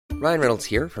Ryan Reynolds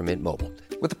here from Mint Mobile.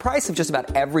 With the price of just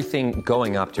about everything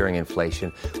going up during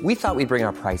inflation, we thought we'd bring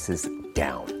our prices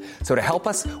down. So to help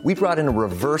us, we brought in a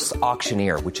reverse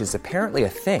auctioneer, which is apparently a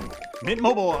thing. Mint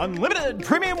Mobile Unlimited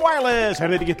Premium Wireless. How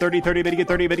to get 30, 30, bit to get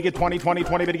 30, bit to get 20, 20,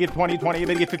 20, bit to get 20, 20,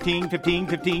 bit to get 15, 15,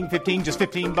 15, 15, just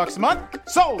 $15 a month?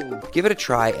 Sold! Give it a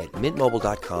try at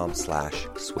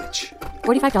mintmobile.com/switch.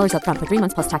 $45 up front for 3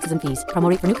 months plus taxes and fees. Promo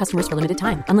rate for new customers for limited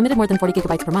time. Unlimited more than 40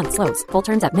 gigabytes per month. Slows full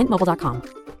terms at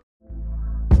mintmobile.com.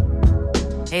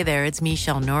 Hey there, it's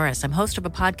Michelle Norris. I'm host of a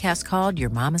podcast called Your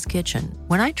Mama's Kitchen.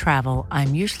 When I travel,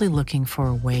 I'm usually looking for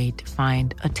a way to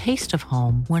find a taste of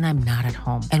home when I'm not at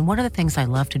home. And one of the things I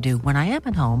love to do when I am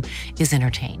at home is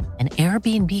entertain. And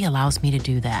Airbnb allows me to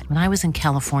do that. When I was in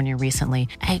California recently,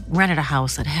 I rented a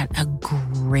house that had a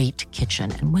great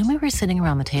kitchen. And when we were sitting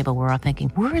around the table, we're all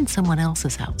thinking, we're in someone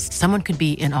else's house. Someone could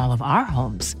be in all of our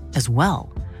homes as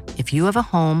well. If you have a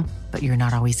home, but you're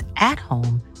not always at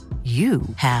home, you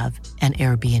have an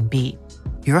Airbnb.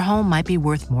 Your home might be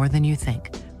worth more than you think.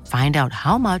 Find out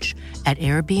how much at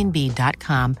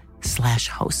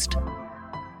airbnb.com/host.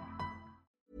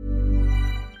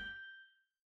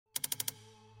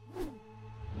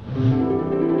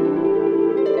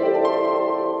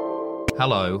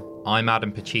 Hello, I'm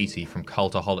Adam Pacitti from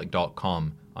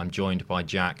Cultaholic.com. I'm joined by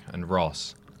Jack and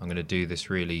Ross. I'm going to do this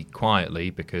really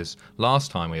quietly because last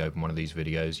time we opened one of these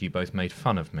videos, you both made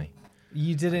fun of me.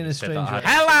 You did it in a strange way.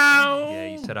 Hello! Yeah,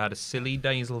 you said I had a silly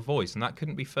nasal voice, and that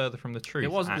couldn't be further from the truth.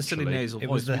 It wasn't actually. the silly nasal voice. It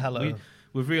was the hello.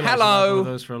 We've realised we've had one of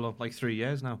those for like 3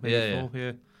 years now, maybe 4.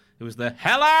 Yeah. It was the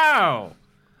hello!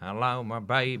 Hello, my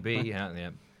baby.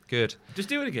 Yeah, good. Just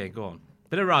do it again, go on.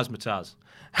 Bit of razzmatazz.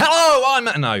 Hello, I'm...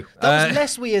 No. That was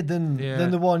less weird than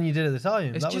the one you did at the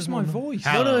time. It's that just was my voice.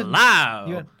 Hello!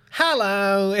 You went,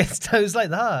 hello! It was like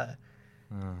that.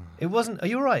 It wasn't... Are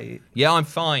you all right? Yeah, I'm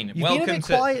fine. You've been a bit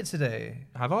quiet today.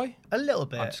 Have I? A little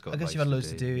bit. I just got guess loads you've had to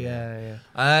loads to do, do,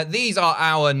 yeah. These are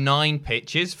our 9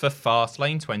 pitches for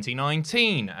Fastlane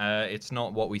 2019. It's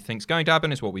not what we think's going to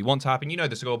happen, it's what we want to happen. You know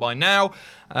the score by now.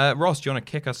 Ross, do you want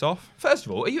to kick us off? First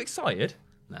of all, are you excited?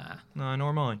 Nah. No, nor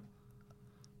am I.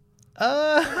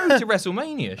 Road to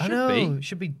WrestleMania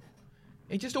should be.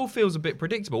 It just all feels a bit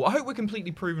predictable. I hope we're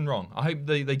completely proven wrong. I hope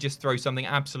they just throw something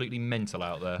absolutely mental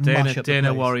out there.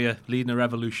 Dana Warrior leading a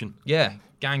revolution. Yeah,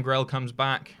 Gangrel comes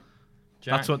back.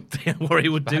 Jack. That's what Dana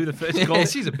Warrior would do the first goal. Yeah,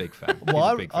 she's a big fan.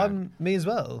 Well, I'm me as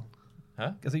well.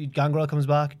 Huh? I think Gangrel comes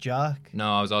back, Jack.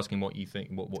 No, I was asking what you think,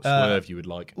 what swerve you would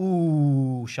like.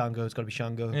 Ooh, Shango. It's got to be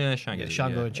Shango. Yeah, Shango.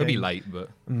 Shango and He'll be Chain. late, but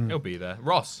he'll be there.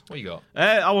 Ross, what you got?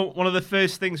 I want one of the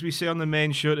first things we see on the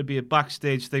main show to be a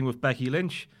backstage thing with Becky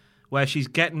Lynch, where she's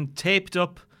getting taped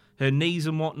up, her knees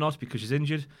and whatnot because she's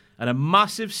injured, and a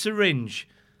massive syringe,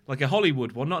 like a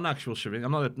Hollywood one, not an actual syringe.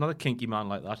 I'm not a kinky man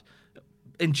like that.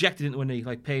 Injected into her knee,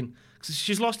 like pain.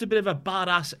 She's lost a bit of a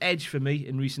badass edge for me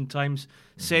in recent times,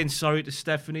 saying sorry to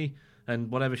Stephanie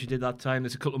and whatever she did that time.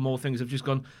 There's a couple more things I've just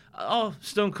gone, oh,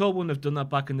 Stone Cold wouldn't have done that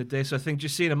back in the day. So I think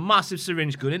just seeing a massive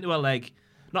syringe going into her leg,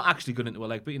 not actually going into her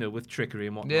leg, but, with trickery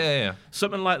and whatnot. Yeah.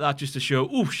 Something like that just to show,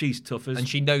 ooh, she's tough as... And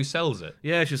she no-sells it.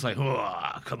 Yeah, she's like,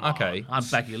 oh, come on. Okay. I'm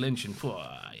Becky Lynch and...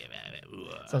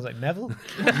 Sounds like Neville.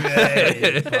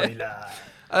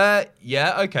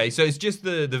 Yeah, okay. So it's just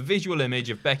the visual image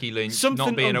of Becky Lynch something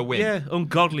not being a win. Yeah,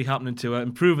 ungodly happening to her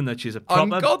and proving that she's a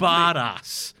proper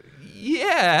badass.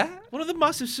 Yeah. What are the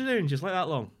massive syringes like that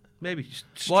long? Maybe.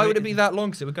 Why would it be that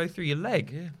long? Because it would go through your leg.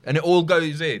 Yeah. And it all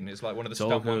goes in. It's like one of the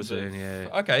stunt ones.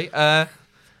 Okay. Jack,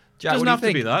 doesn't have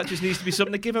to be that. It just needs to be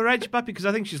something to give her edge back because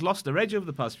I think she's lost her edge over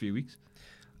the past few weeks.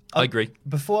 I agree.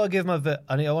 Before I give my bit,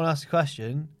 I want to ask a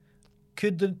question.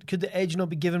 Could the edge not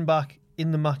be given back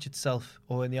in the match itself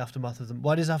or in the aftermath of them?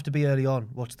 Why does it have to be early on?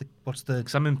 What's the?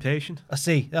 Because I'm impatient. I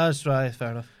see. That's right.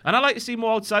 Fair enough. And I like to see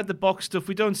more outside the box stuff.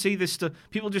 We don't see this stuff.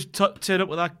 People just turn up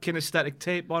with that kinesthetic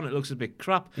tape on. It looks a bit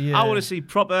crap. Yeah. I want to see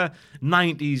proper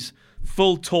 90s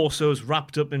full torsos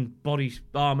wrapped up in body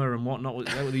armor and whatnot. What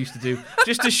they used to do,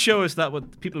 just to show us that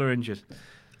what people are injured.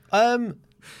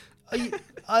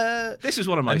 This is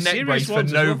one of my neck brace serious for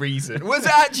ones. no reason. Was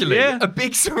actually a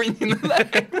big syringe in the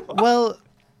leg. Well,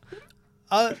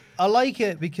 I like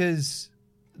it because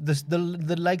the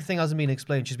leg thing hasn't been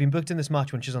explained. She's been booked in this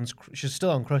match when she's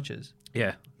still on crutches.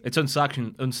 Yeah, it's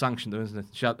unsanctioned though, isn't it?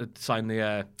 She had to sign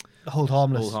the hold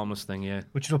harmless thing. Yeah,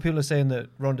 which is what people are saying that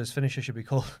Ronda's finisher should be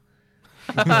called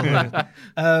because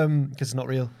it's not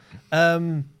real.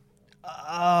 I'm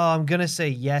gonna say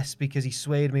yes because he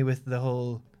swayed me with the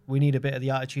whole. We need a bit of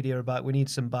the Attitude Era back. We need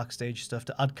some backstage stuff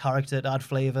to add character, to add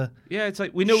flavour. Yeah, it's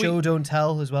like we know show don't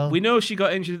tell as well. We know she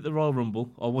got injured at the Royal Rumble,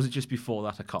 or was it just before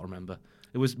that? I can't remember.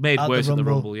 It was made worse at the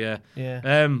Rumble. Yeah.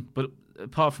 Yeah. But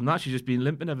apart from that, she's just been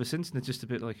limping ever since, and it's just a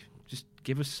bit like, just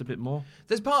give us a bit more.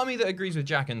 There's part of me that agrees with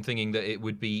Jack and thinking that it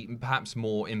would be perhaps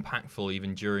more impactful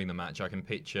even during the match. I can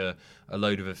picture a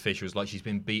load of officials, like she's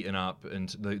been beaten up,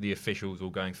 and the officials all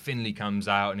going, Finlay comes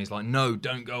out, and he's like, no,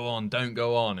 don't go on,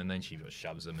 and then she just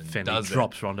shoves them and Finlay does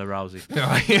drops Ronda Rousey.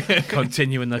 it.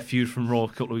 Continuing their feud from Raw a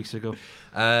couple of weeks ago.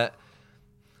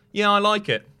 Yeah, I like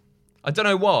it. I don't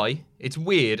know why. It's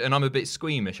weird, and I'm a bit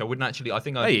squeamish. I wouldn't actually. I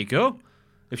think There you go.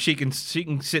 If she can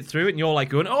sit through it, and you're like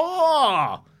going,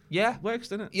 oh, yeah, works,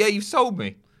 doesn't it? Yeah, you've sold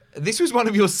me. This was one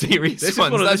of your serious This is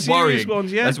ones. one of the That's serious worrying.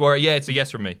 ones, yeah. That's worrying. Yeah, it's a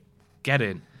yes from me. Get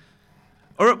in.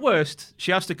 Or at worst,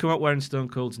 she has to come out wearing Stone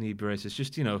Cold's knee braces,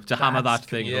 just, to hammer that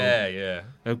thing home. Yeah.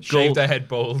 A Shave gold- their head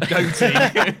bald, goatee.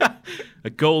 A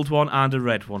gold one and a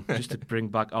red one, just to bring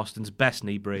back Austin's best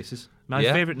knee braces. My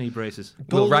Yeah. favourite knee braces.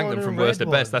 We'll Gold rank one them and from a worst red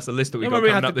to best. one. That's the list that we Remember got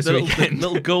we had coming up this the weekend.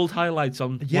 little gold highlights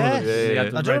on one Yes. of the, Yeah, yeah. the I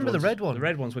red don't remember the ones. red one. The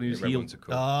red ones when he was Red healed. ones are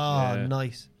cool. Ah, Yeah.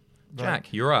 nice. Right.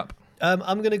 Jack, you're up. I'm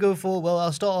going to go for,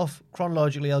 I'll start off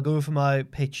chronologically. I'll go for my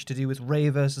pitch to do with Rey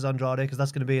versus Andrade, because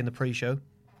that's going to be in the pre-show.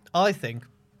 I think,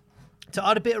 to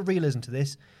add a bit of realism to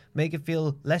this, make it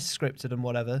feel less scripted and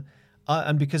whatever,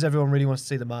 and because everyone really wants to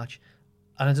see the match,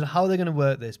 and I don't know how they're going to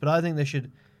work this, but I think they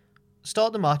should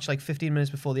start the match like 15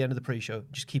 minutes before the end of the pre-show.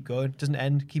 Just keep going. Doesn't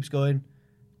end. Keeps going.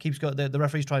 The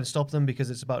referee's trying to stop them because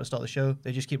it's about to start the show.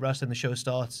 They just keep wrestling. The show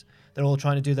starts. They're all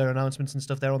trying to do their announcements and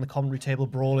stuff. They're on the commentary table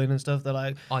brawling and stuff. They're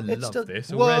like, I "It's love still-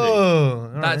 this Whoa!" already. All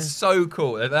right. That's so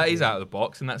cool. That is out of the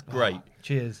box, and that's great.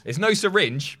 Cheers. It's no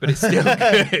syringe, but it's still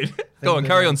good. Go on,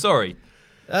 carry on. Sorry.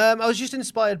 I was just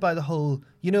inspired by the whole,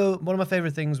 one of my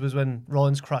favourite things was when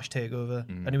Rollins crashed TakeOver,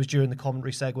 and it was during the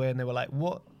commentary segue, and they were like,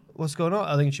 what's going on?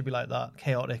 I think it should be like that,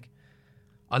 chaotic.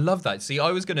 I love that. See,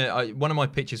 I was one of my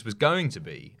pitches was going to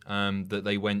be that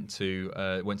they went to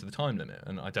the time limit,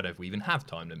 and I don't know if we even have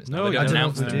time limits now. No, They I don't don't know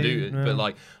announce if them, we do do. it. No. But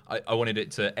like, I wanted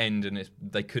it to end, and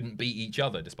they couldn't beat each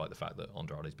other, despite the fact that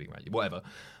Andrade's being Randy, whatever.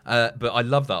 But I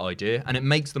love that idea, and it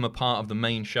makes them a part of the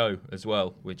main show as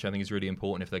well, which I think is really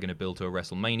important if they're going to build to a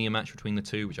WrestleMania match between the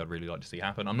two, which I'd really like to see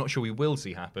happen. I'm not sure we will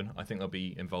see happen. I think they'll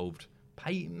be involved.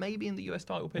 Maybe in the US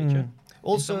title picture.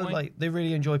 Also, some way. like, they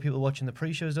really enjoy people watching the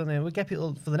pre-shows, don't they? We get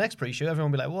people for the next pre-show,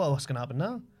 everyone will be like, whoa, what's going to happen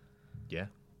now? Yeah.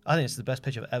 I think it's the best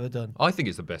pitch I've ever done. I think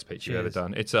it's the best pitch you've ever Cheers.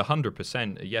 done. It's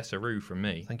 100% a yes-a-roo from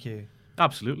me. Thank you.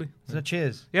 Absolutely. So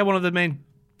cheers. Yeah, one of the main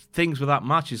things with that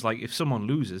match is, like, if someone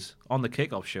loses on the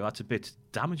kickoff show, that's a bit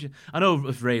damaging. I know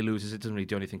if Ray loses, it doesn't really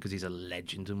do anything because he's a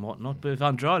legend and whatnot, but if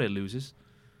Andrade loses,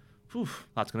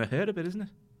 that's going to hurt a bit, isn't it?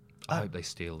 I hope they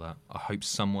steal that. I hope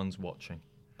someone's watching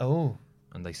Oh,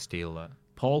 and they steal that.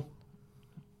 Paul?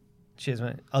 cheers,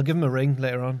 mate. I'll give him a ring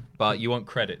later on. But you want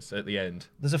credits at the end.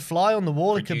 There's a fly on the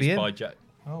wall it could be Produced in. by Jack.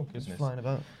 Oh, goodness. Flying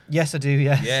about. Yes, I do,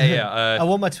 yes. Yeah. I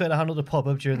want my Twitter handle to pop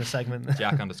up during the segment.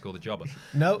 Jack_the jobber.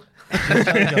 No.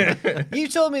 You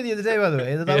told me the other day, by the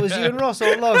way, that was you and Ross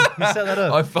all along. You set that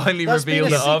up. I finally That's been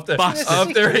revealed a it sec-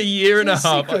 after a year and a It's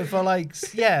been half. secret for like,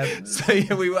 yeah. So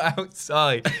yeah, we were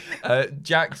outside.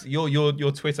 Jack's your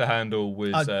Twitter handle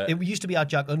was It used to be at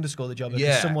Jack_the jobber because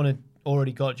Yeah. someone had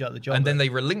already got Jack the jobber. and then they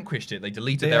relinquished it. They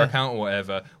deleted their Yeah. account or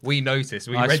whatever. We noticed.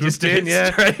 We I registered swooped in, it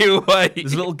yeah. straight away.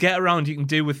 There's a little get around you can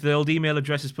do with the old email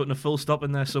addresses, putting a full stop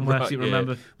in there somewhere, Right, so you yeah.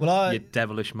 remember. Well, You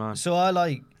devilish man. So I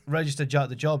like registered Jack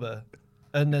the jobber,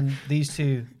 and then these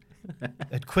two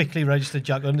had quickly registered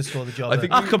Jack_the jobber. I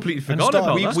think I completely and forgot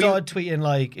started, about that. started tweeting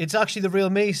like, it's actually the real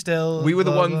me still. We were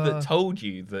the blah, ones blah. that told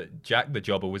you that Jack the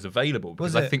Jobber was available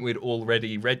because Was I it? think we'd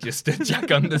already registered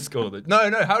Jack_.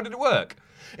 No. How did it work?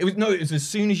 It was as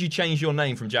soon as you changed your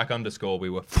name from Jack_, we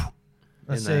were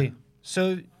Let's in there. see.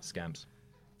 So scams.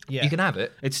 yeah, You can have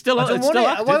it. It's still, I don't it's want still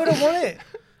it. active. Why would I want it?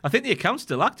 I think the account's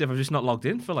still active. I've just not logged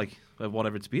in for like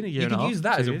whatever it's been, a year You and a can half. use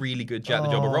that 2 as a years. really good Jack the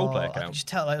Jobber roleplay I can account. just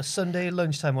tell like Sunday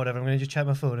lunchtime, whatever. I'm going to just check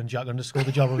my phone and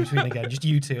Jack_the jobber between again. Just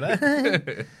you two. Like.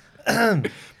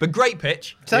 But great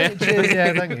pitch. Cheers,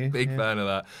 yeah, thank you. Big Yeah. fan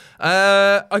of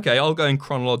that. Okay, I'll go in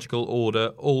chronological order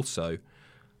also.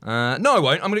 No, I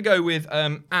won't. I'm going to go with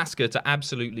Asuka to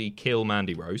absolutely kill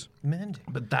Mandy Rose. Mandy.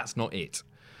 But that's not it.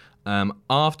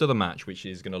 After the match, which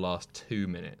is going to last 2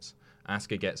 minutes,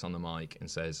 Asuka gets on the mic and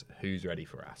says, "Who's ready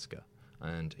for Asuka?"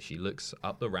 And she looks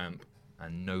up the ramp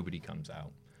and nobody comes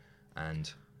out.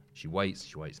 And she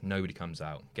waits, nobody comes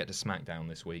out. Get to SmackDown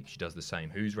this week, she does the same.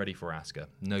 Who's ready for Asuka?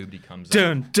 Nobody comes out.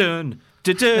 Dun, dun,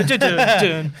 dun, dun, dun,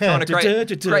 dun, Trying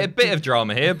to create a bit of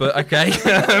drama here, but okay.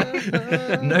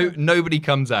 Nobody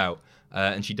comes out.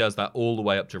 And she does that all the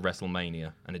way up to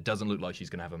WrestleMania. And it doesn't look like she's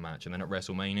going to have a match. And then at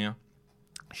WrestleMania,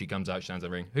 she comes out, she stands in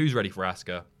the ring. Who's ready for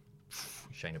Asuka?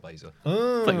 Shayna Baszler. I thought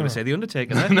you were going to say The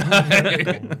Undertaker then.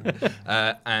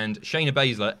 And Shayna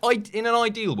Baszler, in an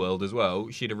ideal world as well,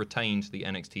 she'd have retained the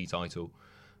NXT title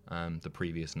the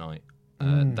previous night.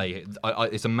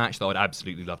 It's a match that I'd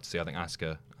absolutely love to see. I think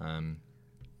Asuka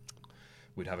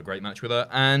would have a great match with her.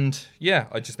 And yeah,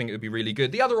 I just think it would be really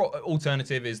good. The other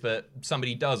alternative is that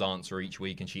somebody does answer each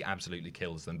week and she absolutely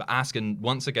kills them. But Asuka,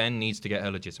 once again, needs to get her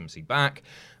legitimacy back.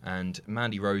 And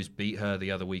Mandy Rose beat her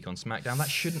the other week on SmackDown. That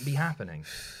shouldn't be happening.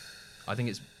 I think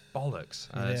it's bollocks.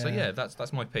 So yeah,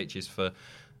 that's my pitch is for...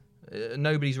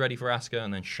 nobody's ready for Asuka,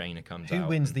 and then Shayna comes out. Who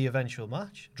wins the eventual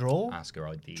match? Draw? Asuka,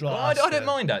 ideally. Draw I Asuka. don't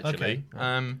mind, actually.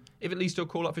 Okay. If it leads to a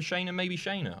call-up for Shayna, maybe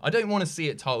Shayna. I don't want to see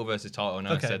it title versus title. I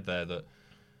know I said there that...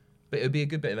 But it would be a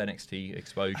good bit of NXT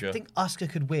exposure. I think Asuka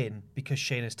could win because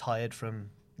Shayna's tired from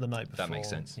the night before. That makes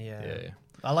sense. Yeah.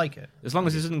 I like it. As long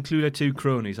as it doesn't include her 2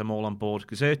 cronies, I'm all on board.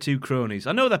 Because her 2 cronies,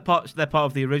 I know they're part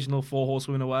of the original 4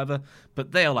 Horsewomen or whatever,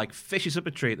 but they are like fishes up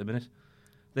a tree at the minute.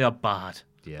 They are bad.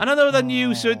 Yeah. And I know they're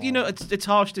new, so it's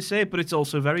harsh to say, but it's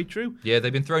also very true. Yeah,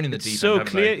 they've been thrown in the deep end. So haven't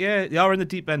clear, they? yeah, they are in the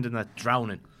deep end and they're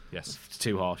drowning. Yes. It's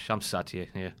too harsh. I'm sad here.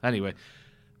 Yeah. Anyway,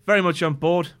 very much on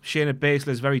board. Shayna Baszler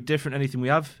is very different than anything we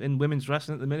have in women's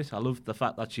wrestling at the minute. I love the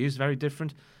fact that she is very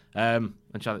different. And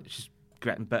she's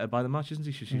getting better by the match, isn't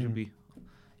she? She should be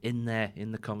in there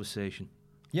in the conversation.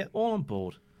 Yep. All on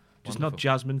board. Just Wonderful. not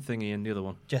Jasmine Thingy and the other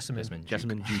one. Jessamine.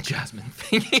 Jasmine Duke. Jasmine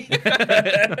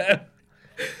thingy.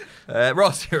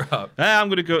 Ross, you're up. I'm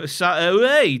going to go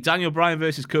to Daniel Bryan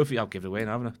versus Kofi. I'll give it away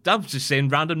now, haven't I? I'm just saying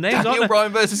random names, Daniel aren't I?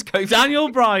 Bryan versus Kofi. Daniel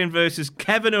Bryan versus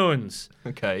Kevin Owens.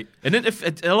 Okay. And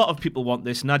a lot of people want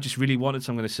this, and I just really want it,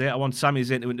 so I'm going to say it. I want Sami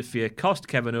Zayn to interfere, cost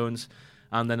Kevin Owens,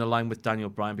 and then align with Daniel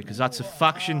Bryan, because that's a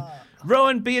faction.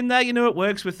 Rowan being there, it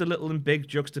works with the little and big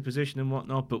juxtaposition and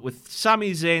whatnot, but with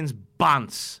Sami Zayn's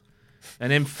bants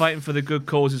and him fighting for the good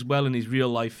cause as well in his real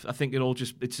life, I think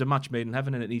it's a match made in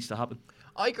heaven, and it needs to happen.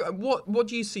 What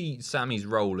do you see Sammy's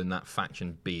role in that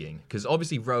faction being? Because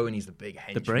obviously Rowan, he's the big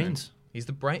henchman. The brains. He's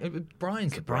the brain.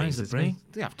 Brian's the Brian's brains, the isn't brain. he?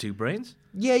 They have 2 brains.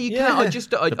 Yeah, you Yeah.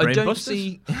 can. I brain don't busters?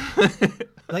 see.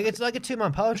 Like it's like a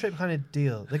 2-man power trip kind of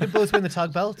deal. They could both win the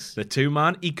tag belts. The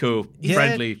 2-man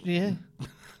eco-friendly. Yeah.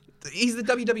 He's the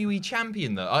WWE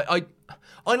champion, though. I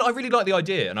really like the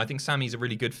idea, and I think Sammy's a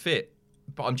really good fit.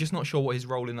 But I'm just not sure what his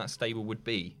role in that stable would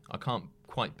be. I can't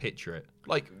quite picture it.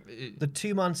 The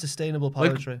 2-man sustainable power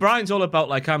Like trip. Brian's all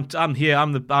about I'm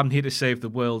here to save the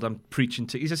world. I'm preaching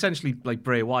to. He's essentially like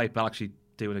Bray Wyatt, but actually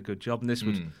doing a good job. And this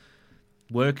would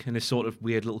work in this sort of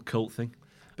weird little cult thing.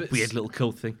 He's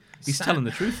telling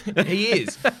the truth. He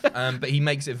is, but he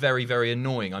makes it very, very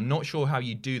annoying. I'm not sure how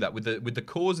you do that with the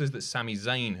causes that Sami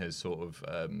Zayn has sort of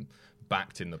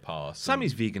backed in the past.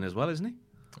 Sammy's vegan as well, isn't he?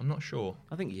 I'm not sure.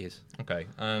 I think he is. Okay.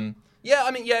 Yeah,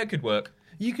 I mean, yeah, it could work.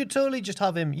 You could totally just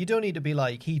have him. You don't need to be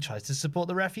like, he tries to support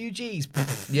the refugees.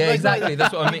 Yeah, Like exactly. that.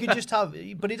 That's what I mean. You could just have,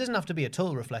 but it doesn't have to be a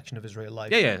total reflection of his real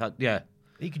life. Yeah.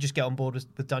 He could just get on board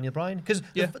with Daniel Bryan. Because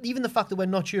Yeah. even the fact that we're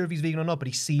not sure if he's vegan or not, but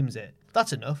he seems it,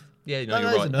 that's enough. Yeah, no, That you're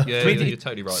is right. enough. Yeah, you're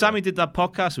totally right. Sammy did that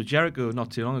podcast with Jericho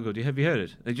not too long ago. Have you heard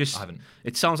it? I haven't.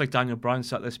 It sounds like Daniel Bryan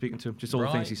sat there speaking to him. Just all the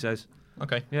things Right. he says.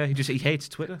 Okay. Yeah, he hates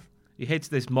Twitter. He hates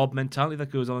this mob mentality that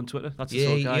goes on Twitter. That's the Yeah,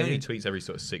 sort of he guy. only tweets every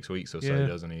sort of 6 weeks or so, Yeah.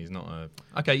 doesn't he? He's not a...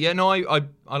 Okay, yeah, no,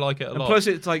 I like it a And lot. plus,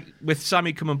 it's like with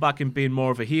Sammy coming back and being more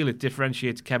of a heel, it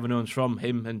differentiates Kevin Owens from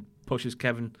him and pushes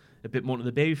Kevin a bit more to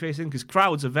the babyface thing, because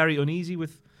crowds are very uneasy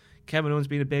with Kevin Owens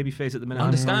being a babyface at the minute.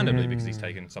 Understandably, because he's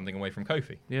taken something away from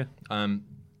Kofi. Yeah.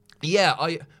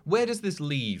 Where does this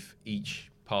leave each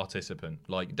participant?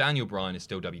 Like, Daniel Bryan is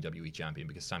still WWE champion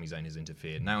because Sami Zayn has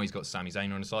interfered. Now he's got Sami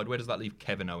Zayn on his side. Where does that leave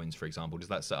Kevin Owens, for example? Does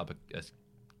that set up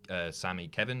a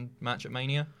Sami-Kevin match at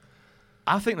Mania?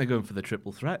 I think they're going for the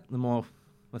triple threat, the more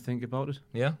I think about it.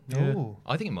 Yeah? Oh.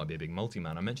 I think it might be a big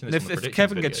multi-man. I mentioned And this on the if predictions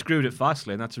Kevin video. gets screwed at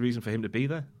Fastlane, that's a reason for him to be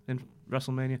there in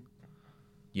WrestleMania.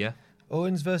 Yeah.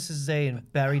 Owens versus Zayn,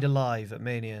 buried alive at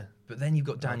Mania. But then you've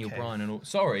got Daniel Okay. Bryan and all...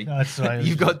 Sorry. That's right.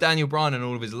 You've got Daniel Bryan and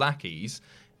all of his lackeys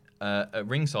at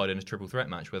ringside in a triple threat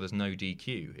match where there's no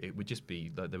DQ. It would just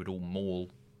be that they would all maul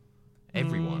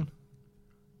everyone.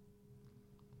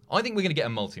 I think we're going to get a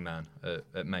multi-man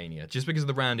at Mania just because of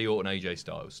the Randy Orton AJ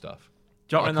Styles stuff.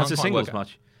 And that's a can't quite singles work out.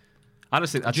 match. I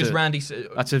just think that's Just a, Randy.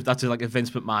 That's like a Vince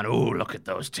McMahon. Oh, look at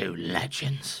those 2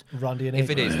 legends. Randy and If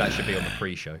it AJ. is, that should be on the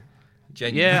pre-show.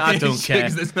 Yeah, I don't care.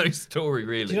 Because there's no story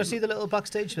really. Did you not see the little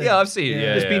backstage thing? Yeah, I've seen it.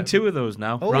 Yeah, There's been 2 of those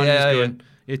now. Oh, Randy's yeah, going,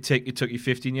 It took you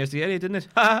 15 years to get here, didn't it?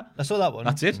 I saw that one.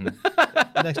 That's it.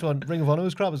 Next one, Ring of Honor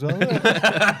was crap as well.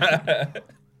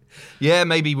 Yeah,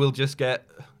 maybe we'll just get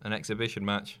an exhibition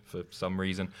match for some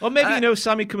reason. Or maybe,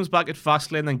 Sammy comes back at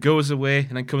Fastlane, then goes away,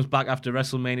 and then comes back after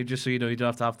WrestleMania, just so you don't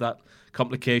have to have that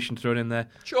complication thrown in there.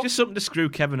 Sure. Just something to screw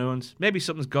Kevin Owens. Maybe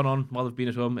something's gone on while they've been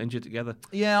at home, injured together.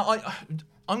 Yeah,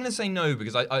 I'm going to say no,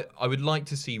 because I would like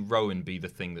to see Rowan be the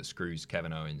thing that screws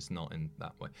Kevin Owens, not in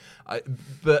that way.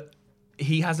 But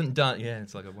he hasn't done... Yeah,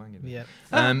 it's like a wagon. Yeah.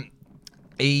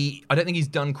 I don't think he's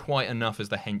done quite enough as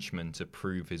the henchman to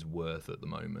prove his worth at the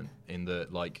moment. In the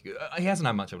he hasn't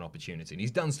had much of an opportunity. And he's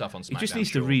done stuff on SmackDown. He just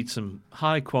needs to read some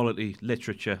high-quality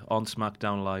literature on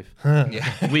SmackDown Live.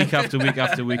 Yeah. Week after week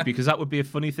after week, because that would be a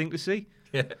funny thing to see.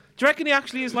 Yeah. Do you reckon he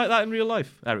actually is like that in real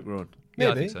life, Eric Rowan? Yeah,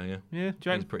 I Maybe. think so, yeah. Yeah, do you He's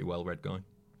reckon? a pretty well-read guy.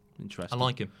 Interesting. I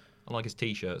like him. I like his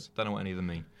T-shirts. Don't know what any of them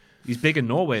mean. He's big in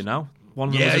Norway now. One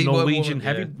of them Yeah, was a he was Norwegian one,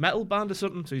 heavy yeah. metal band or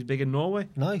something, so he's big in Norway.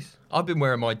 Nice. I've been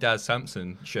wearing my Daz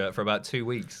Sampson shirt for about 2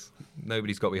 weeks.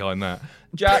 Nobody's got behind that.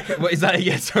 Jack, is that a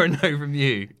yes or a no from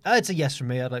you? It's a yes from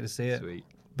me. I'd like to see it. Sweet.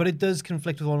 But it does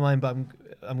conflict with one of mine, but I'm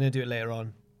going to do it later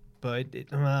on. But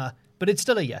it's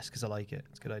still a yes because I like it.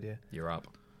 It's a good idea. You're up.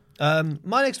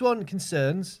 My next one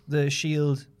concerns the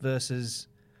Shield versus...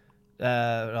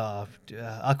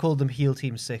 I called them Heel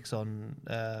Team 6 on...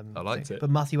 I liked it. But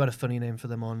Matthew had a funny name for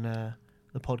them on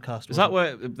the podcast. Is that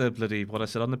where the bloody, what I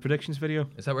said on the predictions video?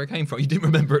 Is that where it came from? You didn't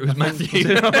remember it was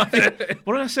Matthew.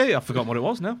 What did I say? I've forgotten what it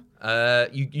was now.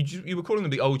 You were calling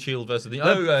them the old Shield versus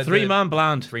the... Three-man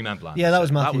bland. Three-man bland. Yeah, that was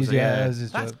That Matthew's. was it, yeah. That was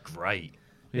his That's joke. great.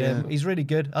 Yeah, he's really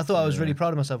good. I thought I was really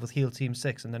proud of myself with Heel Team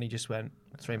 6, and then he just went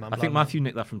 3-man. I think Matthew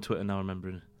nicked that from Twitter now,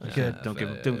 remembering. Good. Don't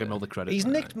give him all the credit. He's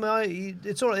nicked my.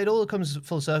 It's all right. It all comes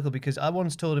full circle because I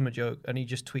once told him a joke and he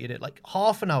just tweeted it like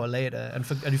half an hour later and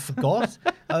he forgot.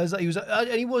 I was like, and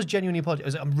he was genuinely apologetic. I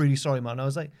was like, I'm really sorry, man. I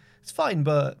was like, it's fine,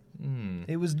 but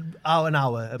it was an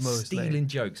hour at most. Stealing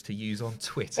jokes to use on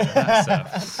Twitter.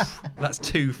 That's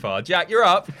too far. Jack, you're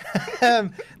up.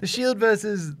 The Shield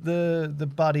versus the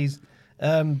baddies.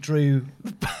 Drew,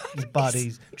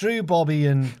 baddies. Drew, Bobby,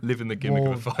 and Living the gimmick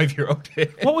Whoa. of a 5-year-old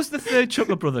here. What was the third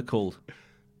Chuckler brother called?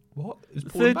 What? It was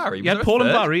Paul and Barry. You Was had there a Paul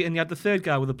and third? Barry, and you had the third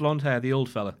guy with the blonde hair, the old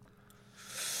fella.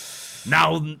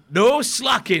 Now, no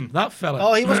slacking, that fella.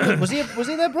 Oh, he was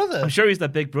he their brother? I'm sure he's their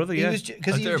big brother, yeah. He was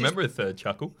because I don't remember a third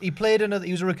chuckle. He played another.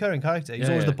 He was a recurring character. He was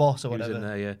Yeah, always yeah. the boss or He was whatever. in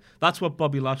there, yeah. That's what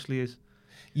Bobby Lashley is.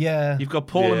 Yeah. You've got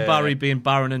Paul and Yeah. Barry being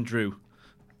Baron and Drew.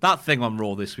 That thing on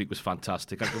Raw this week was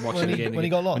fantastic. I've been watching When it he- again. when he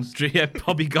got lost? Yeah,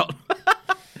 Bobby got...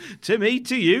 to me,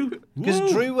 to you. Because Woo.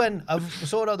 Drew went, I've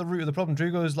sorted out the root of the problem.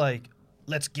 Drew goes like,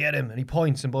 let's get him. And he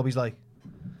points and Bobby's like,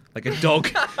 Like a dog.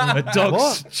 A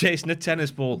dog's What? chasing a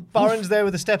tennis ball. Baron's there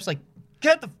with the steps like,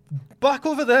 get the back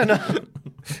over there now.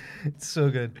 It's so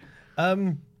good.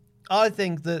 I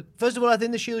think that, first of all, I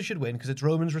think the Shield should win because it's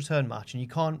Roman's return match. And you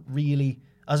can't really,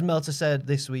 as Meltzer said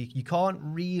this week, you can't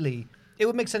really, it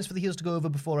would make sense for the heels to go over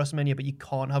before WrestleMania, but you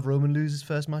can't have Roman lose his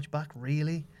first match back,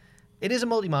 really. It is a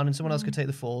multi-man and someone else could take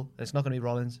the fall. It's not going to be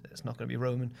Rollins. It's not going to be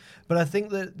Roman. But I think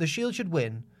that the Shield should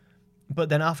win, but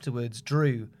then afterwards,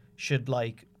 Drew should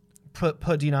like put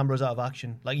Dean Ambrose out of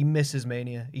action. Like he misses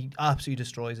Mania. He absolutely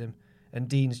destroys him. And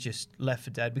Dean's just left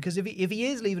for dead. Because if he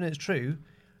is leaving it true,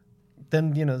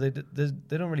 then, you know, they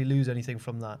don't really lose anything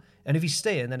from that. And if he's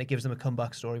staying, then it gives them a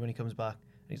comeback story when he comes back.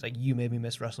 And he's like, you made me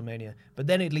miss WrestleMania. But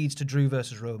then it leads to Drew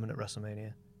versus Roman at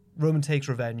WrestleMania. Roman takes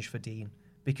revenge for Dean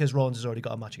because Rollins has already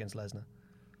got a match against Lesnar.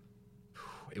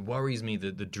 It worries me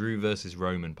that the Drew versus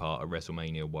Roman part of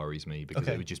WrestleMania worries me because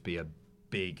Okay. it would just be a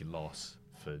big loss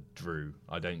for Drew.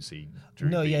 I don't see Drew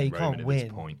No, beating yeah, you Roman can't at win.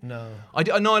 this point. No.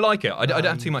 No, I like it. I don't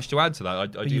have too much to add to that. I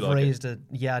But do you've like raised it.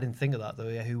 Yeah, I didn't think of that, though.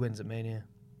 Yeah, who wins at Mania?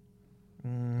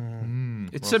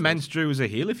 It cements Drew as a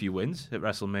heel if he wins at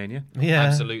WrestleMania. Yeah.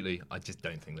 Absolutely. I just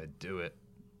don't think they'd do it.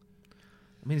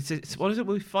 I mean, it's what is it?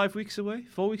 We're 5 weeks away?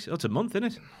 4 weeks? Oh, it's a month, isn't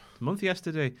it? It's a month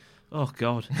yesterday. Oh,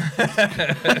 God.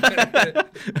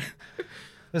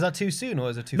 Is that too soon or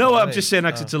is it too No, far I'm away? just saying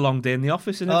it's a long day in the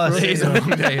office, isn't it? Oh, for us? I see. It is a long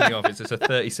day in the office. It's a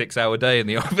 36-hour day in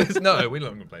the office. No, we're not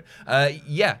going to play.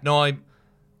 Yeah, no,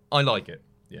 I like it.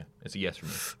 Yeah, it's a yes from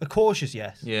me. A cautious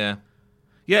yes. Yeah,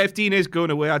 Yeah, if Dean is going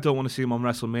away, I don't want to see him on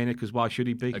WrestleMania because why should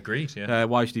he be? agreed. Yeah,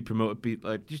 Why should he promote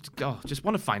it? Just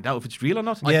want to find out if it's real or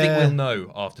not. I think Yeah. we'll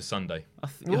know after Sunday. By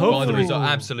the Hopefully. result,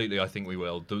 absolutely, I think we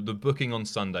will. The booking on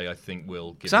Sunday, I think,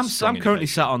 will give. Sam, us strong Sam currently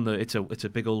indication. sat on the it's a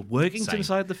big old Workington Same.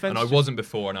 side of the fence. and I wasn't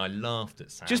before, and I laughed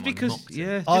at Sam. just I because, mocked him.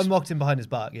 yeah. I just- mocked him behind his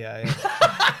back, yeah.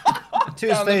 To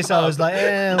his face, I was like,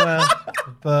 well.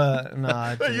 But,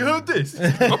 nah. Hey, you heard this?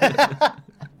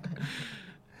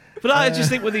 But I just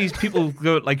think with these people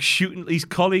go like shooting, these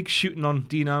colleagues shooting on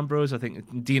Dean Ambrose, I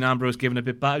think Dean Ambrose giving a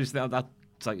bit back. I just think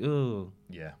that's like, oh,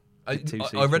 Yeah.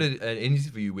 I read an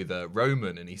interview with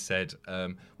Roman, and he said,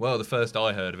 well, the first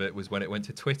I heard of it was when it went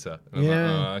to Twitter. And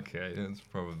I'm like, okay, that's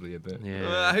probably a bit...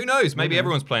 Yeah. Who knows? Maybe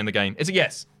everyone's playing the game. It's a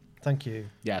yes. Thank you.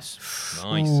 Yes.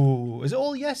 Nice. Ooh, is it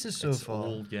all yeses so It's far?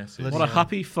 all yeses. Bloody What a hell.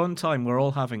 happy, fun time we're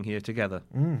all having here together.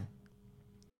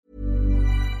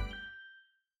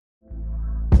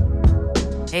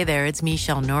 Hey there, it's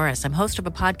Michelle Norris. I'm host of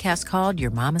a podcast called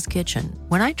Your Mama's Kitchen.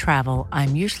 When I travel,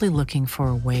 I'm usually looking for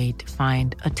a way to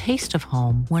find a taste of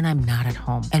home when I'm not at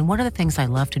home. And one of the things I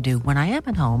love to do when I am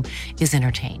at home is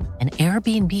entertain. And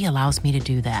Airbnb allows me to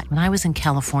do that. When I was in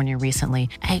California recently,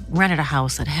 I rented a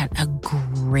house that had a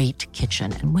great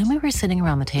kitchen. And when we were sitting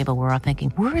around the table, we were all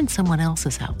thinking, we're in someone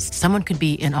else's house. Someone could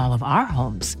be in all of our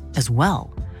homes as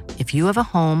well. If you have a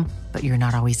home, but you're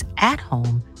not always at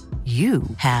home, you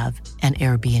have an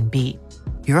Airbnb.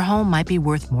 Your home might be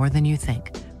worth more than you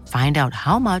think. Find out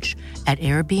how much at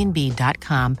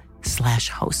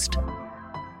airbnb.com/host.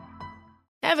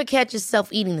 Ever catch yourself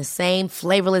eating the same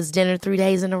flavorless dinner 3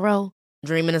 days in a row?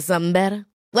 Dreaming of something better?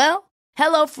 Well,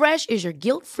 HelloFresh is your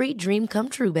guilt-free dream come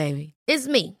true, baby. It's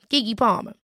me, Keke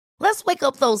Palmer. Let's wake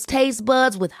up those taste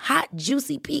buds with hot,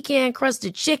 juicy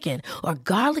pecan-crusted chicken or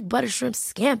garlic butter shrimp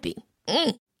scampi.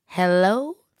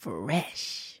 Hello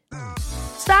Fresh.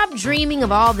 Stop dreaming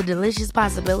of all the delicious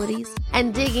possibilities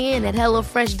and dig in at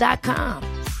HelloFresh.com.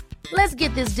 Let's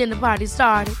get this dinner party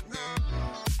started.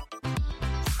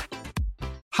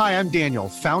 Hi, I'm Daniel,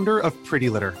 founder of Pretty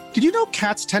Litter. Did you know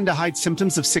cats tend to hide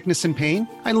symptoms of sickness and pain?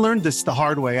 I learned this the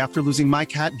hard way after losing my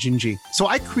cat, Gingy. So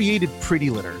I created Pretty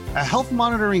Litter, a health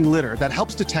monitoring litter that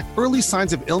helps detect early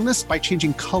signs of illness by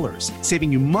changing colors, saving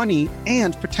you money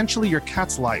and potentially your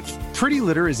cat's life. Pretty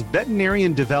Litter is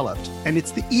veterinarian developed, and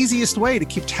it's the easiest way to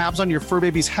keep tabs on your fur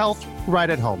baby's health right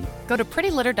at home. Go to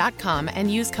prettylitter.com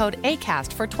and use code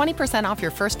ACAST for 20% off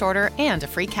your first order and a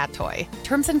free cat toy.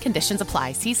 Terms and conditions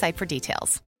apply. See site for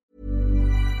details.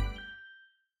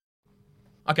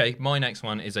 Okay, my next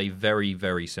one is a very,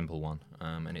 very simple one,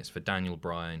 and it's for Daniel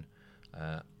Bryan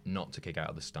not to kick out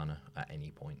of the stunner at any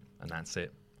point, and that's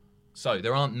it. So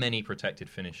there aren't many protected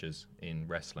finishers in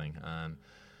wrestling.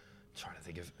 Trying to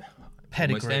think of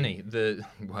almost any. The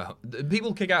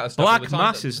people kick out of stuff all Black the time.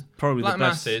 Mass is probably Black the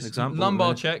best Mass is example. lumbar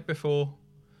really. check before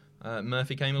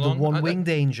Murphy came The along. one-winged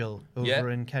angel over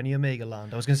in Kenny Omega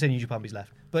land. I was going to say New Japan's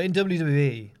left. But in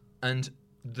WWE... And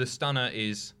the stunner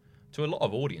is, to a lot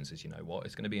of audiences, you know what,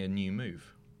 it's going to be a new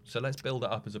move. So let's build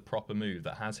it up as a proper move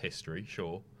that has history,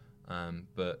 sure,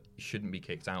 but shouldn't be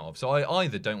kicked out of. So I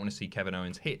either don't want to see Kevin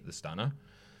Owens hit the stunner,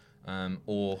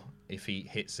 or if he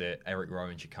hits it, Eric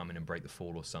Rowan should come in and break the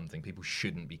fall or something. People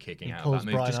shouldn't be kicking out of that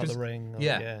move. Bryan out of the ring.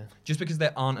 Yeah, just because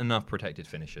there aren't enough protected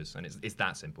finishers, and it's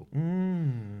that simple.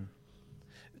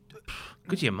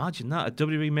 Could you imagine that? A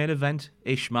WWE main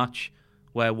event-ish match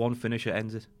where one finisher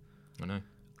ends it. I know.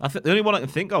 The only one I can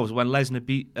think of was when Lesnar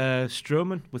beat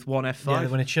Strowman with one F5. Yeah,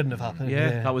 when it shouldn't have happened.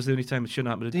 Yeah, that was the only time it shouldn't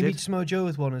happen. But Did he beat Samoa Joe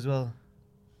with one as well?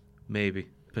 Maybe,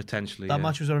 potentially. That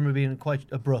match was, I remember, being quite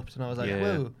abrupt, and I was like,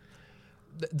 whoa.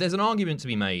 There's an argument to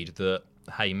be made that,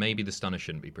 hey, maybe the stunner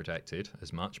shouldn't be protected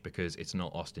as much because it's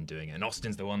not Austin doing it, and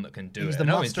Austin's the one that can do He's it. the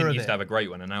And Owens master didn't of used it. to have a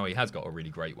great one, and now he has got a really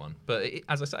great one. But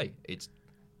as I say,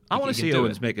 I want to he see can do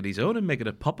Owens it. make it his own and make it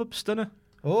a pop-up stunner.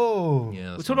 Oh. Yeah, We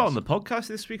that's talked about it on nice. the podcast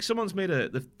this week. Someone's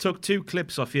they've took 2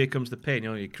 clips off Here Comes the Pain. You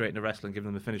know, you're creating a wrestler and giving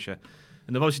them a finisher.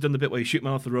 And they've obviously done the bit where you shoot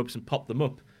them off the ropes and pop them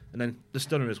up. And then the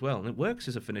stunner as well. And it works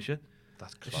as a finisher.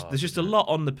 That's class, There's just a isn't it? lot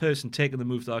on the person taking the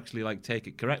move to actually take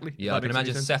it correctly. Yeah, I If can that makes any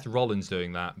imagine sense. Seth Rollins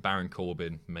doing that. Baron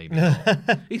Corbin, maybe not.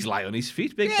 He's light on his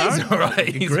feet, big Yeah, Baron. he's all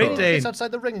right. He's Great all right. day. Gets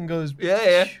outside the ring and goes...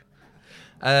 Yeah.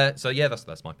 So yeah,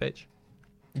 that's my pitch.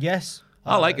 Yes.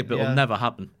 I like it, but yeah. it'll never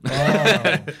happen.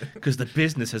 Because the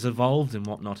business has evolved and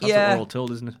whatnot. That's what we're all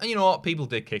told, isn't it? And you know what? People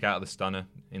did kick out of the stunner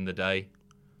in the day.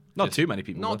 Not too many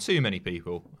people. Not though. too many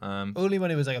people. Only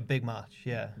when it was like a big match,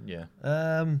 yeah. Yeah.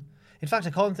 In fact, I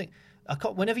can't think...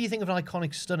 whenever you think of an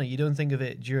iconic stunner, you don't think of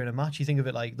it during a match. You think of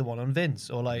it like the one on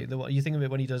Vince, or like you think of it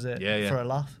when he does it for a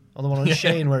laugh, or the one on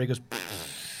Shane where he goes,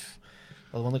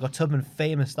 or the one that got Tubman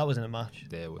famous. That was in a match.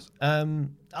 There was.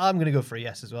 I'm gonna go for a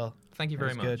yes as well. Thank you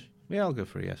very much. Good. Yeah, I'll go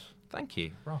for a yes. Thank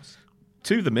you, Ross.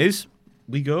 To The Miz,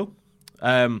 we go.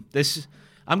 I'm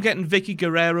getting Vicky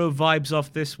Guerrero vibes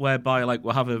off this, whereby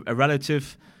we'll have a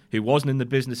relative who wasn't in the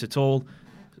business at all,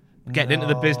 getting into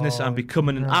the business and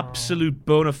becoming an absolute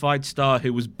bona fide star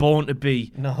who was born to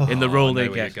be in the role they I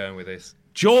know where get. you're going with this.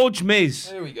 George Miz,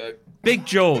 There we go. Big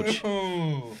George,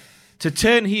 to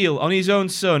turn heel on his own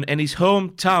son in his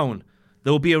hometown.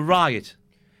 There will be a riot.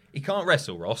 He can't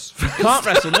wrestle, Ross. Can't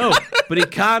wrestle, no, but he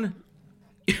can.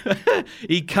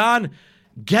 He can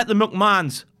get the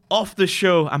McMahons off the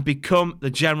show and become the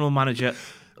general manager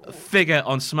figure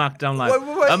on SmackDown Live.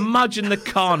 Wait. Imagine the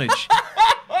carnage.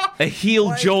 A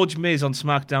heel George Miz on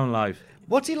SmackDown Live.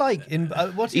 What's he like?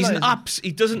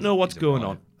 He doesn't know what's going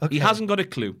on. Okay. He hasn't got a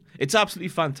clue. It's absolutely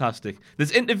fantastic.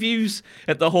 There's interviews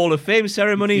at the Hall of Fame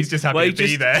ceremony. He's just happy where to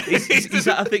be there.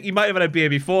 I think he might have had a beer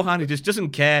beforehand. He just doesn't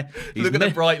care. Look at the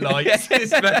bright lights.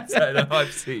 It's better than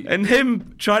I've seen. And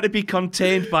him trying to be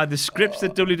contained by the scripts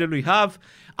that WWE have,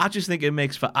 I just think it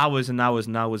makes for hours and hours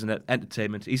and hours of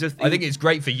entertainment. I think it's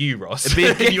great for you, Ross. It'd be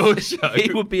a gift. Your show.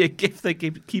 It would be a gift that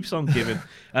keeps on giving.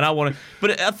 And I want to.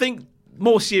 But I think,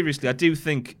 more seriously, I do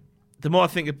think, the more I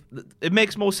think it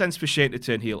makes more sense for Shane to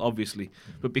turn heel, obviously.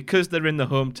 But because they're in the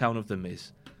hometown of The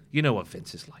Miz, you know what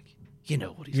Vince is like. You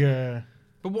know what he's like.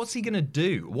 But what's he going to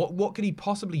do? What could he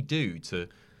possibly do to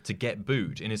get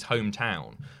booed in his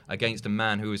hometown against a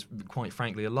man who is, quite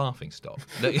frankly, a laughingstock?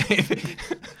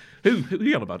 Who are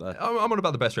you on about that? I'm on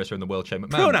about the best wrestler in the world, Shane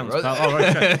McMahon. Pronouns, pal. All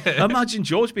right, sure. Imagine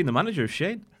George being the manager of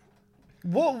Shane.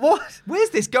 What? Where's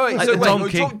this going? Like So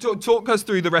the Don talk us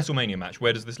through the WrestleMania match.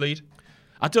 Where does this lead?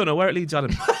 I don't know where it leads, Adam.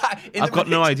 I've got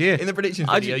no idea. In the predictions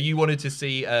video, you wanted to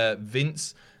see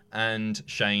Vince and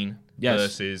Shane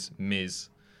versus Miz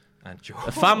and George.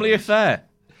 A family affair.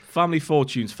 Family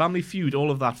fortunes, family feud,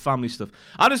 all of that family stuff.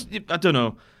 I don't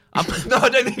know. No, I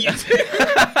don't think you do.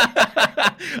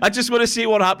 I just want to see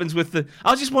what happens with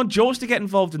I just want George to get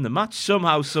involved in the match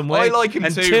somehow, some way. I like him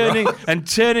too, and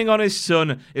turning on his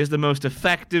son is the most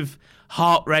effective,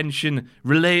 heart-wrenching,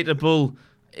 relatable,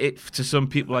 to some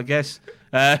people, I guess,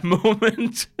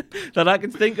 moment that I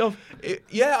can think of.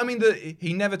 Yeah, I mean,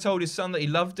 he never told his son that he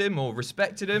loved him or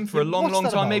respected him for a long, long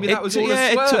time. about? Maybe that was all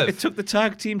a swerve. It took the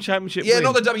tag team championship. Yeah, win.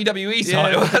 not the WWE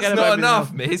title. forget That's about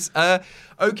not everything enough, else. Miss.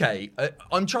 Okay,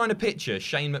 I'm trying to picture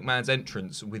Shane McMahon's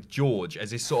entrance with George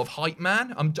as his sort of hype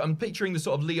man. I'm picturing the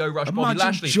sort of Leo Rush, Bobby Imagine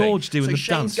Lashley George thing. doing the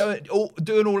Shane's dance.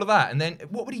 doing all of that, and then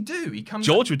what would he do? He comes.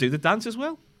 George would do the dance as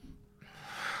well.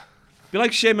 Be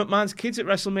like Shane McMahon's kids at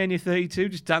WrestleMania 32,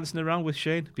 just dancing around with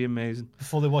Shane. It'd be amazing.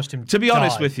 Before they watched him To be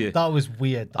honest die. with you, That was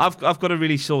weird. I've got a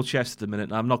really sore chest at the minute,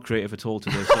 and I'm not creative at all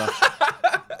today.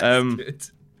 So,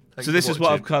 so this is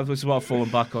what I've fallen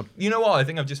back on. You know what? I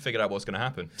think I've just figured out what's going to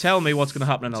happen. Tell me what's going to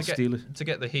happen, and I'll steal it. To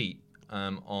get the heat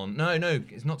on. No,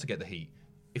 it's not to get the heat.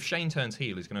 If Shane turns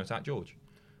heel, he's going to attack George.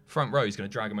 Front row, he's going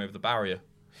to drag him over the barrier,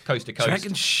 coast to Do you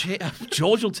coast. reckon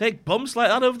George will take bumps like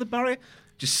that over the barrier?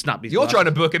 Just snap his You're glass. trying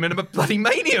to book him in a bloody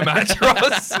Mania match,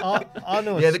 Ross. I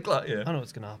know. Yeah, I know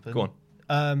what's going to happen. Go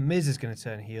on. Miz is going to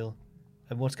turn heel,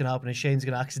 and what's going to happen is Shane's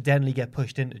going to accidentally get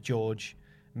pushed into George.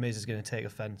 Miz is going to take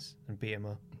offense and beat him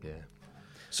up. Yeah.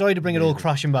 Sorry to bring it all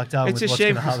crashing back down It's with a what's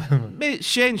shame. going to happen.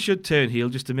 Shane should turn heel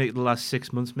just to make the last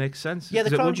 6 months make sense. Yeah, the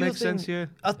 'Cause it crown would jewel make thing. sense. Yeah.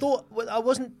 I thought I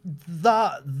wasn't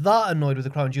that annoyed with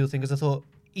the crown jewel thing because I thought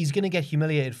he's going to get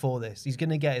humiliated for this. He's going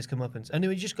to get his comeuppance, and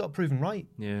he just got proven right.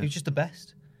 Yeah. He was just the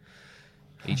best.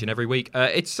 Each and every week.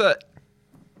 It's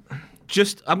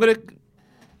Just I'm gonna,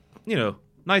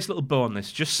 nice little bow on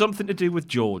this. Just something to do with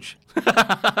George.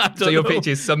 so your pitch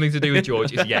is something to do with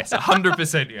George. Is yes,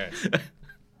 100% yes.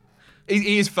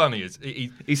 He is funny.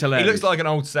 He's hilarious. He looks like an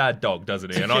old sad dog,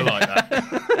 doesn't he? And I like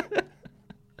that.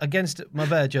 Against my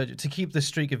better judge, to keep the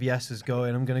streak of yeses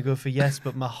going, I'm going to go for yes,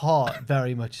 but my heart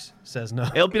very much says no.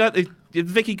 It'll be like the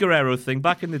Vicky Guerrero thing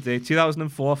back in the day,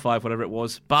 2004 or 5, whatever it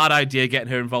was. Bad idea getting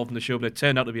her involved in the show, but it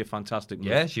turned out to be a fantastic move.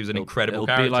 Yeah, she was an incredible it'll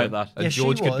character. be like that. And Yeah,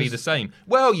 George she could be was. the same.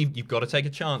 Well, you've got to take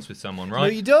a chance with someone, right? No,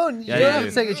 you don't. You Yeah, don't you have do.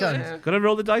 to take a chance. Gotta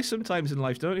roll the dice sometimes in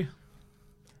life, don't you?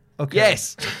 Okay.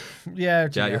 Yes. Yeah,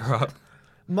 Yeah, yes. you're up.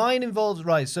 Mine involves,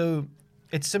 right, so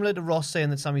it's similar to Ross saying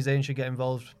that Sami Zayn should get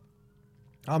involved.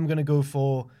 I'm going to go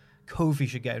for Kofi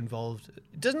should get involved.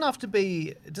 It doesn't have to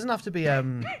be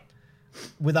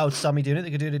without Sami doing it. They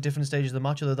could do it at different stages of the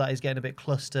match, although that is getting a bit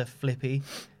cluster flippy.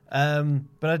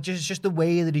 But just the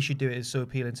way that he should do it is so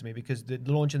appealing to me because they're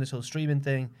launching this whole streaming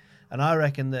thing. And I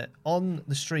reckon that on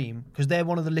the stream, because they're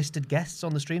one of the listed guests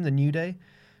on the stream, the New Day.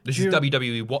 This is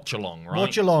WWE Watch Along, right?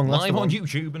 Watch Along, that's Live the on one.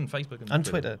 YouTube and Facebook And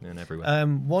Twitter. and everywhere.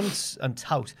 Once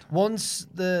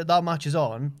that match is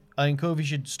on, I think Kofi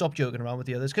should stop joking around with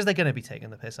the others because they're going to be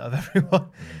taking the piss out of everyone,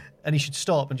 and he should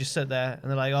stop and just sit there. And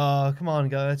they're like, "Oh, come on,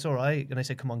 guy, it's all right." And I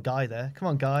say, "Come on, guy, there, come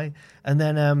on, guy." And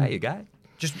then Hey, you guy.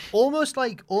 just almost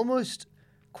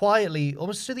quietly,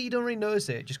 almost so that you don't really notice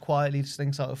it, just quietly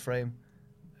slinks out of frame,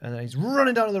 and then he's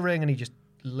running down to the ring and he just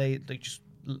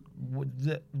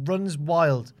runs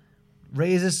wild,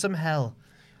 raises some hell.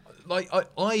 Like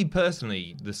I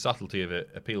personally, the subtlety of it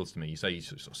appeals to me. You say you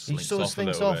sort of He slinks sort of off a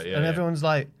slinks little off, bit, and everyone's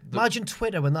like, imagine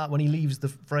Twitter when he leaves the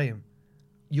frame.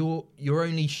 you're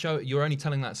only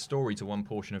telling that story to one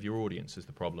portion of your audience is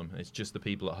the problem. It's just the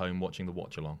people at home watching the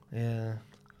watch along. Yeah.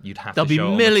 You'd have There'll to be show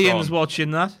it on millions the Tron.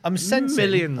 watching that. I'm sensing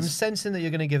millions. that you're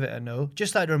going to give it a no.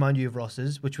 Just like to remind you of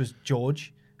Ross's, which was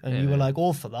George, and you were like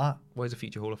all for that. Where's a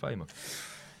future Hall of Famer?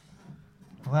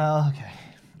 Well, okay.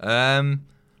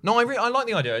 No, I like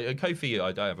the idea. Kofi,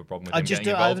 I don't have a problem with him getting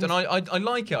involved, and I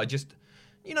like it. I just,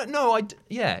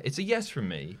 it's a yes from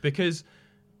me because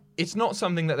it's not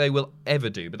something that they will ever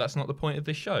do, but that's not the point of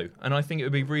this show. And I think it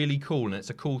would be really cool, and it's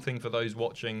a cool thing for those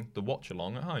watching the watch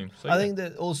along at home. So I think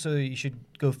that also you should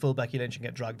go full Becky Lynch and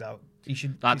get dragged out.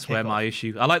 That's where my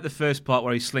issue. I like the first part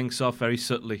where he slinks off very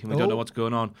subtly and we don't know what's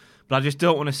going on. But I just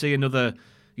don't want to see another,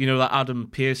 that Adam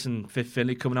Pearson, Fifth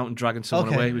Finley coming out and dragging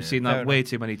someone away. We've seen that way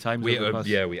too many times. We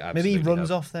absolutely Maybe he runs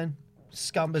off then,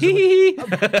 scampers,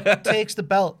 takes the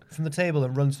belt from the table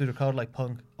and runs through the crowd like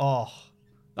Punk. Oh,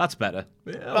 that's better.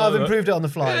 Yeah, I've improved it on the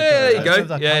fly. Yeah, there you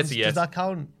go. Yeah, it's a yes. Does that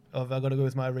count? Or have I got to go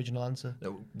with my original answer?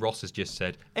 Ross has just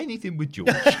said anything with George,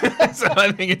 so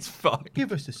I think it's fine.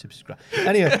 Give us a subscribe.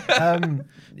 Anyway,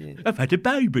 I've had a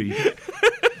baby.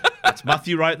 That's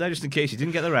Matthew right there, just in case you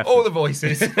didn't get the reference. All the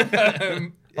voices.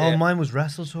 Oh, mine was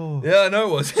WrestleTalk. Yeah, I know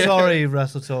it was. Sorry,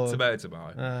 WrestleTalk. It's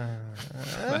about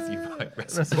Matthew right,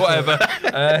 WrestleTalk. Whatever.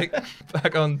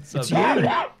 Back on.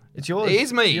 It's yours. It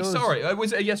is me. Yours. Sorry.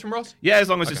 Was it a yes from Ross? Yeah, as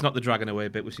long as it's not the dragging away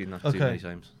bit. We've seen that too many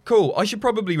times. Cool. I should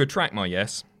probably retract my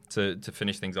yes to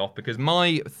finish things off because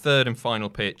my third and final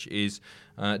pitch is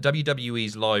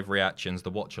WWE's live reactions, the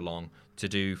watch along, to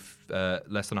do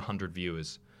less than 100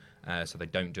 viewers. So they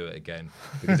don't do it again.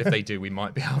 Because if they do, we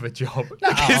might be out of a job.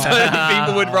 Because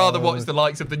people would rather watch the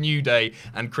likes of The New Day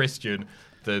and Christian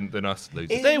than us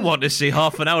losing. They want to see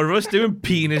half an hour of us doing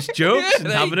penis jokes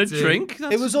and having a drink.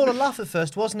 It was all a laugh at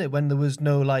first, wasn't it? When there was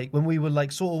no when we were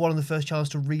sort of one of the first channels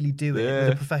to really do it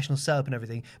with a professional setup and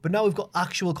everything. But now we've got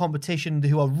actual competition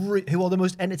who are the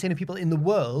most entertaining people in the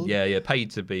world. Yeah,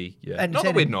 paid to be. Yeah, not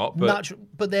that we're not, but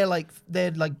but they're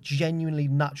genuinely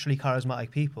naturally charismatic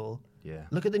people. Yeah.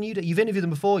 Look at The New Day. You've interviewed them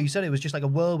before. You said it was just like a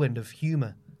whirlwind of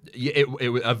humour. Yeah, it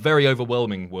was a very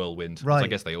overwhelming whirlwind. Right. I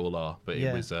guess they all are, but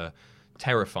it was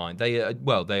terrifying. They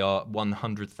are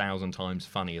 100,000 times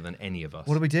funnier than any of us.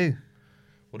 What do we do?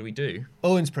 What do we do?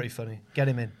 Owen's pretty funny. Get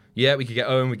him in. Yeah, we could get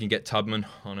Owen. We can get Tubman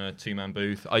on a two-man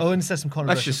booth. Owen says some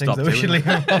controversial Let's just things stop that we should leave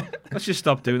him on. Let's just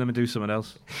stop doing them and do something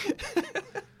else.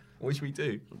 What should we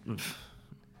do?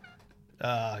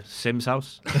 Sim's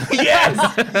house.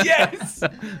 Yes.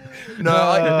 No,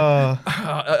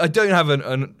 I don't have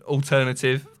an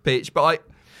alternative pitch, but I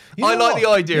like the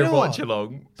idea of watch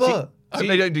along. But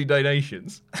they don't do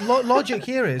donations. Logic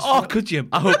here is. Oh, could you?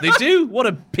 I hope they do. What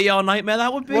a PR nightmare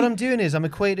that would be. What I'm doing is I'm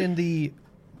equating the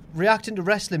reacting to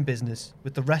wrestling business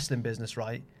with the wrestling business,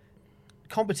 right?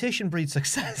 Competition breeds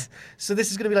success. So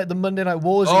this is going to be like the Monday Night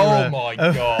Wars era my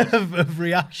God. of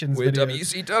reactions. We're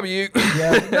videos. WCW.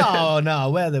 Yeah, no,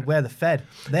 we're the Fed.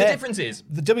 The difference is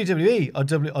the WWE or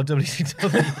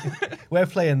WCW. We're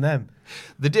playing them.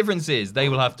 The difference is they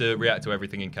will have to react to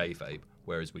everything in kayfabe,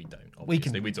 whereas we don't.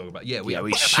 Obviously, we talk about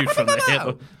we shoot from the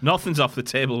hip. Nothing's off the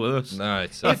table with us. No,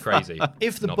 it's crazy.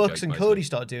 If the Bucks and Cody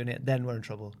start doing it, then we're in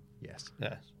trouble. Yes.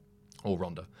 Yes. Or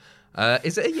Ronda.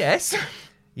 Is it a yes?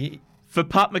 For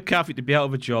Pat McAfee to be out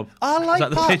of a job. I like Is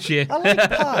that the Pat. pitch here? I like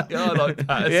Pat. Yeah, I like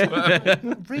Pat as well. I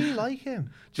really like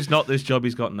him. Just not this job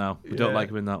he's got now. We don't like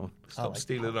him in that one. Stop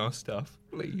stealing our stuff,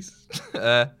 please.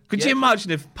 Could you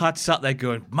imagine if Pat sat there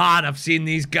going, man, I've seen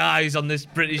these guys on this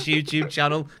British YouTube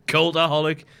channel,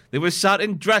 Cultaholic. They were sat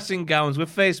in dressing gowns with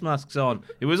face masks on.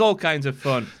 It was all kinds of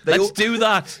fun. Let's do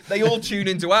that. They all tune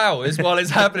into ours while it's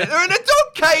happening. They're in a dog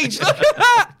cage. Look at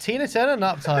that. Tina Turner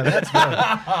nap time. Let's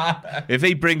go. If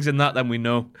he brings in that, then we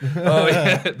know. Oh,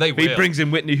 yeah. They will. If he brings in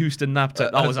Whitney Houston nap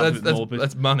time.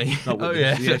 That's money. Oh,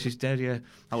 yeah. Yeah, she's dead, yeah.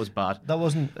 That was bad. That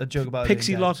wasn't a joke about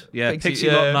Pixie Lot. Yeah,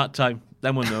 Pixie Lot nap time.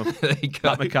 Then we'll know.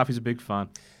 Pat McAfee's a big fan.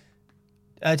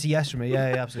 It's a yes from me.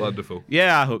 Yeah, absolutely. Wonderful.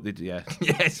 Yeah, I hope they do. Yeah.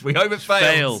 Yes, we hope it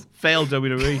fails. Fail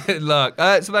WWE. Good luck.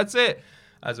 So that's it.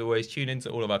 As always, tune into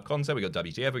all of our content. We got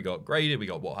WTF, we got Graded, we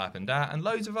got What Happened At, and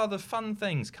loads of other fun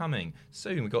things coming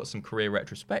soon. We got some career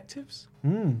retrospectives.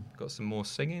 Got some more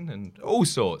singing and all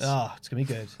sorts. Oh, it's gonna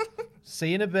be good. See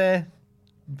you in a bit.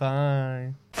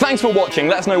 Bye. Thanks for watching.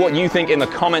 Let us know what you think in the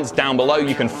comments down below.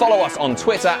 You can follow us on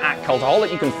Twitter at Cultaholic.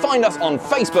 You can find us on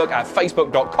Facebook at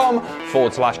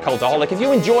facebook.com/Cultaholic. If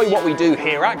you enjoy what we do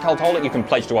here at Cultaholic, you can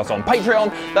pledge to us on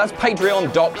Patreon. That's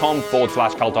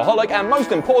patreon.com/Cultaholic. And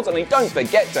most importantly, don't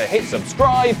forget to hit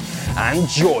subscribe and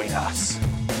join us.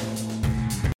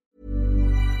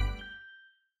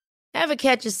 Ever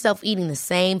catch yourself eating the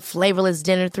same flavorless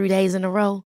dinner 3 days in a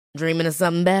row? Dreaming of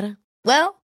something better?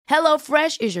 Well,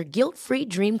 HelloFresh is your guilt-free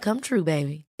dream come true,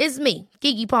 baby. It's me,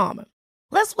 Keke Palmer.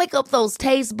 Let's wake up those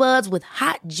taste buds with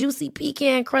hot, juicy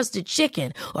pecan-crusted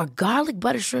chicken or garlic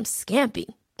butter shrimp scampi.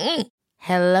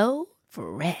 Hello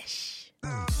Fresh.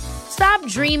 Stop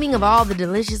dreaming of all the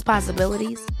delicious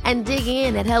possibilities and dig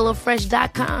in at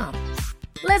HelloFresh.com.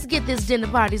 Let's get this dinner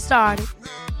party started.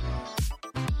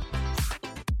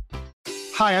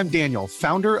 Hi, I'm Daniel,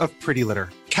 founder of Pretty Litter.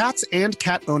 Cats and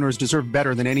cat owners deserve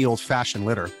better than any old-fashioned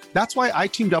litter. That's why I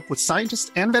teamed up with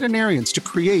scientists and veterinarians to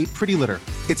create Pretty Litter.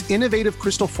 Its innovative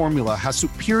crystal formula has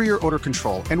superior odor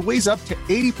control and weighs up to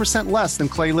 80% less than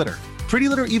clay litter. Pretty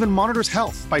Litter even monitors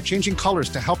health by changing colors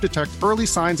to help detect early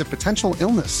signs of potential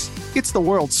illness. It's the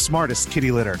world's smartest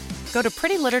kitty litter. Go to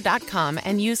prettylitter.com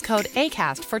and use code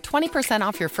ACAST for 20%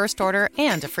 off your first order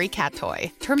and a free cat toy.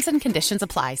 Terms and conditions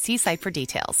apply. See site for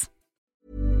details.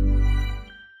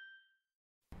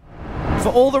 For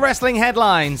all the wrestling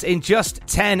headlines in just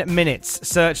 10 minutes,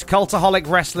 search Cultaholic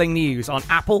Wrestling News on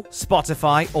Apple,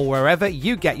 Spotify, or wherever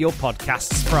you get your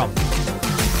podcasts from.